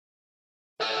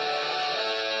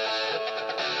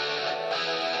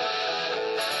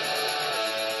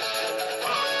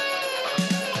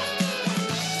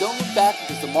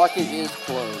Market is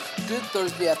closed. Good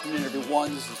Thursday afternoon,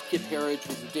 everyone. This is Kip Herriage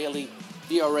with your daily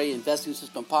VRA Investing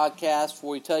System podcast,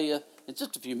 where we tell you in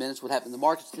just a few minutes what happened in the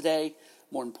markets today.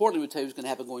 More importantly, we tell you what's going to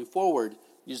happen going forward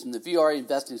using the VRA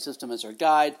Investing System as our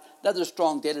guide. Another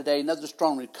strong day today, another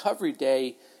strong recovery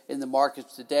day in the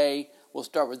markets today. We'll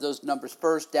start with those numbers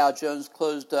first. Dow Jones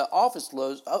closed off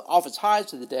its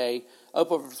highs of the day,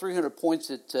 up over 300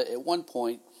 points at one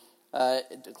point.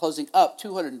 Closing up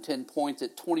 210 points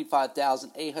at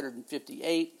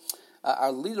 25,858.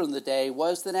 Our leader in the day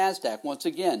was the NASDAQ, once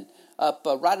again, up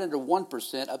right under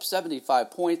 1%, up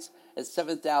 75 points at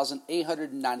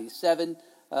 7,897.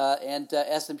 And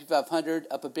S&P 500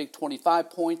 up a big 25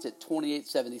 points at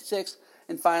 2876.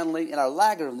 And finally, in our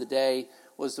laggard of the day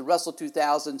was the Russell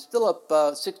 2000, still up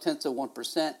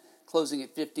 0.6%, closing at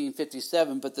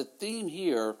 1557. But the theme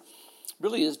here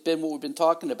really has been what we've been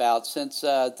talking about since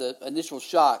the initial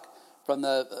shock from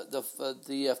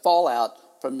the fallout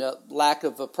from the lack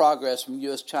of progress from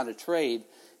U.S.-China trade,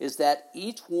 is that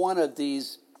each one of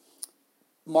these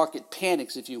market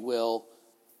panics, if you will,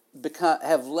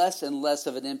 have less and less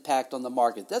of an impact on the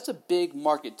market. That's a big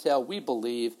market tell, we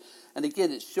believe. And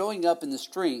again, it's showing up in the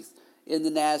strength in the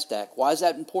NASDAQ. Why is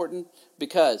that important?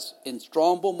 Because in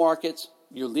strong bull markets,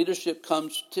 your leadership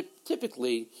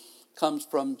typically comes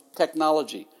from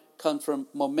technology, comes from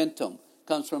momentum,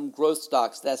 comes from growth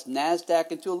stocks. That's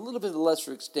NASDAQ, and to a little bit of a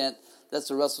lesser extent, that's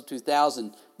the Russell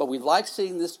 2000. But we like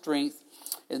seeing this strength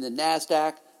in the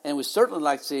NASDAQ, and we certainly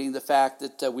like seeing the fact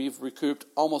that we've recouped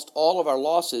almost all of our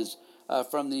losses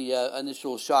from the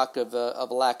initial shock of a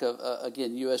lack of,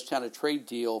 again, U.S.-China trade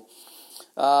deal.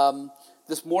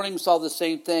 This morning we saw the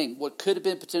same thing. What could have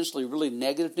been potentially really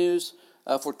negative news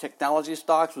for technology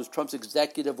stocks was Trump's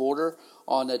executive order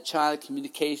on China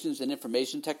communications and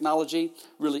information technology,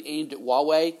 really aimed at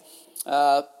Huawei.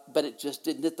 But it just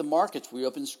didn't hit the markets. We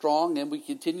opened strong, and we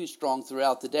continued strong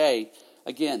throughout the day.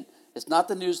 Again, it's not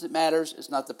the news that matters. It's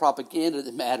not the propaganda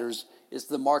that matters. It's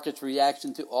the market's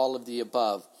reaction to all of the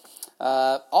above.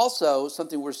 Also,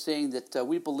 something we're seeing that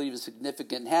we believe is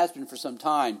significant and has been for some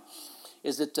time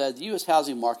is that the U.S.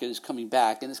 housing market is coming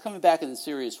back, and it's coming back in a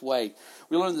serious way.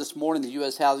 We learned this morning the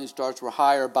U.S. housing starts were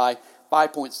higher by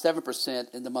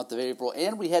 5.7% in the month of April,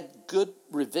 and we had good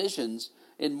revisions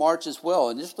in March as well.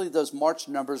 Initially, those March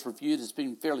numbers were viewed as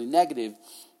being fairly negative.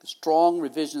 Strong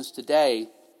revisions today.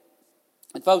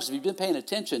 And folks, if you've been paying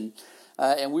attention,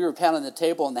 and we were pounding the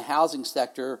table in the housing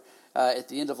sector at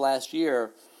the end of last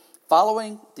year,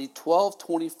 following the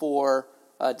 12/24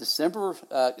 December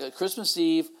Christmas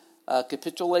Eve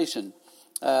capitulation,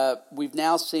 we've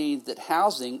now seen that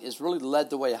housing has really led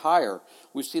the way higher.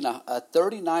 We've seen a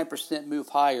 39% move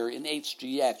higher in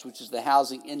HGX, which is the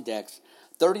housing index,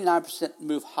 39%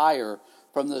 move higher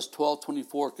from those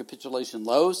 12/24 capitulation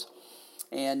lows.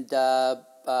 And,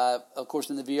 of course,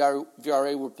 in the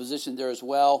VRA, we're positioned there as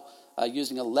well,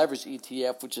 using a leveraged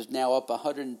ETF, which is now up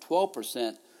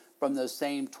 112% from those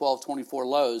same 12/24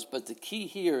 lows. But the key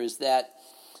here is that,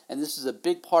 and this is a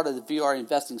big part of the VR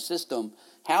investing system,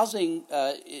 housing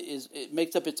it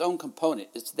makes up its own component.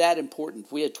 It's that important.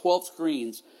 We had 12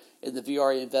 screens in the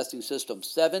VR investing system,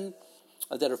 7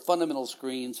 that are fundamental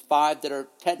screens, 5 that are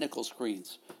technical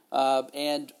screens.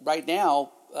 And right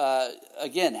now,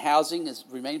 again, housing has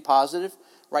remained positive.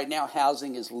 Right now,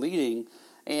 housing is leading.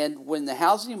 And when the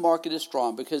housing market is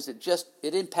strong, because it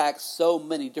impacts so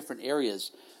many different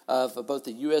areas of both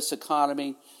the U.S.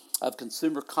 economy, of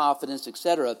consumer confidence,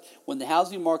 etc. When the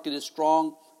housing market is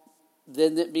strong,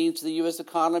 then that means the U.S.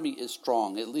 economy is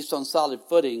strong, at least on solid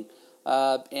footing.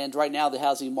 And right now, the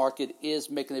housing market is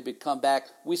making a big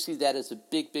comeback. We see that as a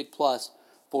big, big plus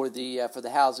for the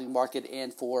housing market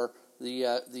and for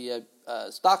the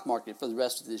stock market for the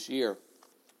rest of this year.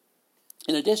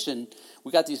 In addition,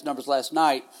 we got these numbers last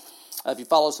night. If you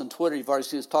follow us on Twitter, you've already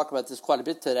seen us talk about this quite a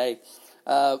bit today.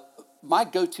 My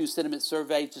go-to sentiment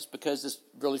survey, just because it's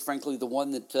really, frankly, the one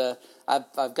that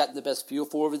I've gotten the best feel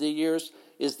for over the years,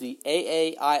 is the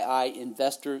AAII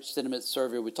Investor Sentiment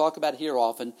Survey. We talk about it here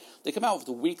often. They come out with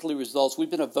the weekly results.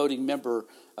 We've been a voting member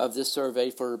of this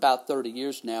survey for about 30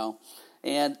 years now.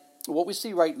 And what we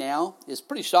see right now is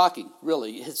pretty shocking,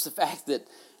 really. It's the fact that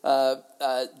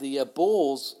the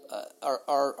bulls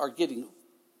are getting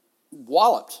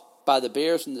walloped by the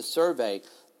bears in the survey.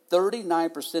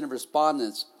 39% of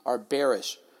respondents are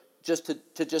bearish, just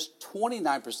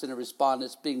 29% of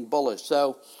respondents being bullish.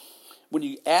 So when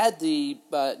you add the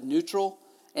neutral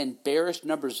and bearish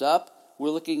numbers up, we're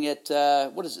looking at,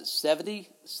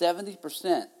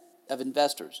 70% of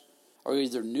investors are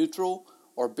either neutral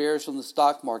or bearish on the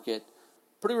stock market.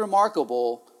 Pretty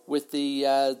remarkable with the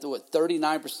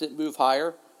 39% move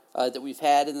higher that we've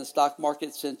had in the stock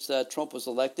market since Trump was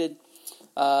elected.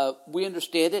 We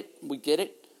understand it. We get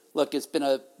it. Look, it's been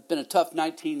a tough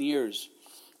 19 years.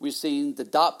 We've seen the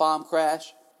dot-bomb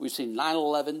crash. We've seen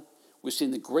 9/11. We've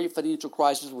seen the great financial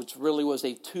crisis, which really was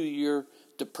a 2-year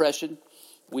depression.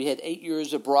 We had 8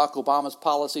 years of Barack Obama's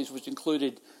policies, which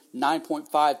included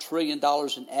 $9.5 trillion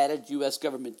in added U.S.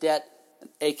 government debt,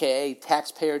 a.k.a.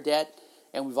 taxpayer debt.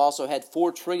 And we've also had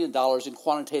 $4 trillion in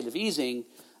quantitative easing,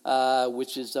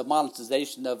 which is a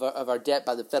monetization of our debt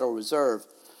by the Federal Reserve.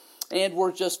 And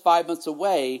we're just 5 months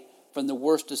away from the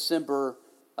worst December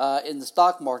in the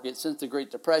stock market since the Great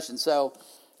Depression. So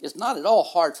it's not at all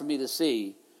hard for me to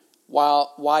see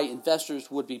why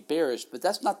investors would be bearish, but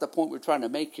that's not the point we're trying to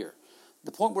make here.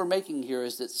 The point we're making here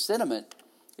is that sentiment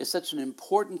is such an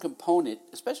important component,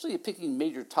 especially in picking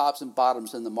major tops and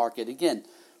bottoms in the market. Again,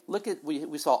 look at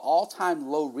we saw all-time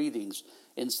low readings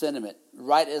in sentiment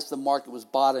right as the market was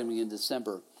bottoming in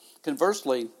December.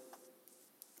 Conversely,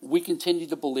 we continue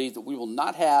to believe that we will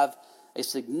not have a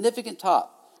significant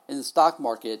top in the stock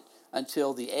market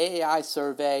until the AAI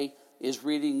survey is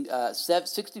reading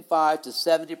 65 to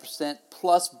 70%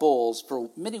 plus bulls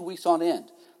for many weeks on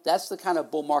end. That's the kind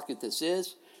of bull market this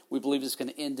is. We believe it's going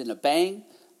to end in a bang.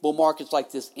 Bull markets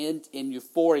like this end in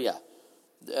euphoria.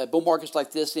 Bull markets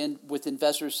like this end with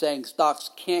investors saying stocks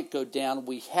can't go down.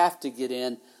 We have to get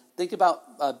in. Think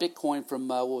about Bitcoin from,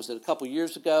 a couple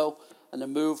years ago, and the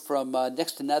move from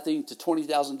next to nothing to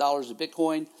 $20,000 of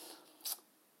Bitcoin.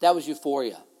 That was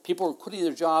euphoria. People were quitting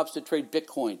their jobs to trade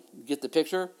Bitcoin. Get the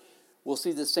picture? We'll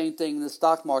see the same thing in the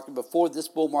stock market before this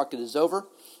bull market is over.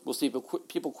 We'll see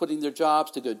people quitting their jobs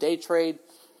to go day trade.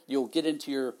 You'll get into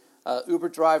your Uber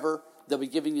driver. They'll be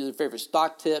giving you their favorite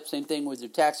stock tips. Same thing with your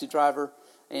taxi driver.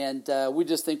 And we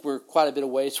just think we're quite a bit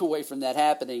of ways away from that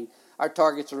happening. Our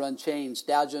targets are unchanged.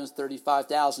 Dow Jones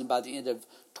 35,000 by the end of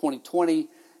 2020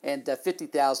 and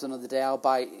 50,000 on the Dow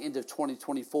by end of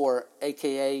 2024,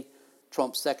 a.k.a.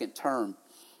 Trump's second term.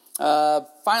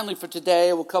 Finally, for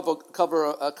today, we'll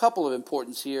cover a couple of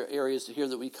important areas here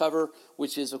that we cover,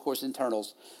 which is, of course,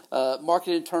 internals.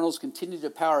 Market internals continue to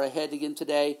power ahead again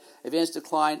today. Advanced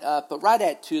decline up, but right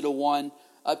at 2-to-1.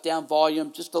 Up-down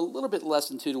volume, just a little bit less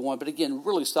than 2-to-1, but again,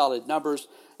 really solid numbers.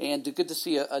 And good to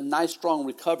see a nice, strong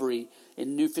recovery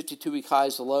in new 52-week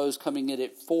highs to lows, coming in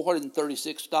at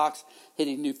 436 stocks,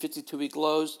 hitting new 52-week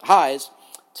highs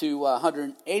to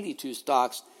 182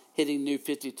 stocks, hitting new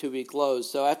 52-week lows.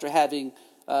 So after having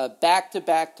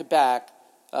back-to-back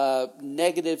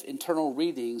negative internal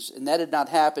readings, and that had not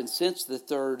happened since the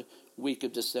third week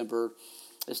of December,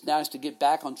 it's nice to get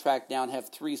back on track now and have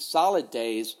 3 solid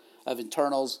days of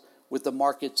internals with the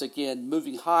markets, again,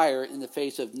 moving higher in the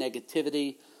face of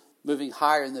negativity, moving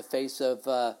higher in the face of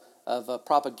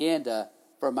propaganda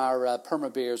from our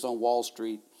perma-bears on Wall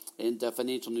Street and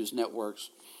financial news networks.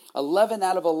 11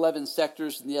 out of 11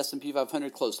 sectors in the S&P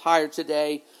 500 closed higher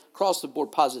today.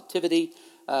 Across-the-board positivity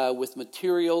with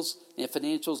materials and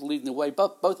financials leading the way,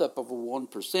 both up over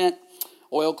 1%.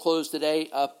 Oil closed today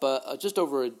up just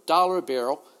over $1 a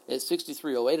barrel at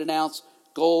 $63.08 an ounce.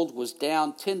 Gold was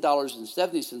down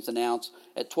 $10.70 an ounce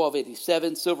at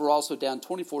 $12.87. Silver also down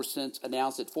 24 cents an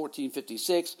ounce at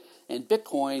 $14.56. And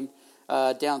Bitcoin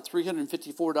down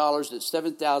 $354 at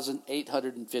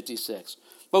 $7,856.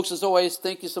 Folks, as always,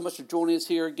 thank you so much for joining us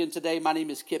here again today. My name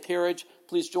is Kip Herriage.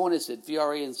 Please join us at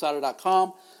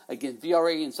VRAinsider.com. Again,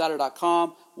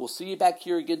 VRAinsider.com. We'll see you back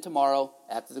here again tomorrow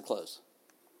after the close.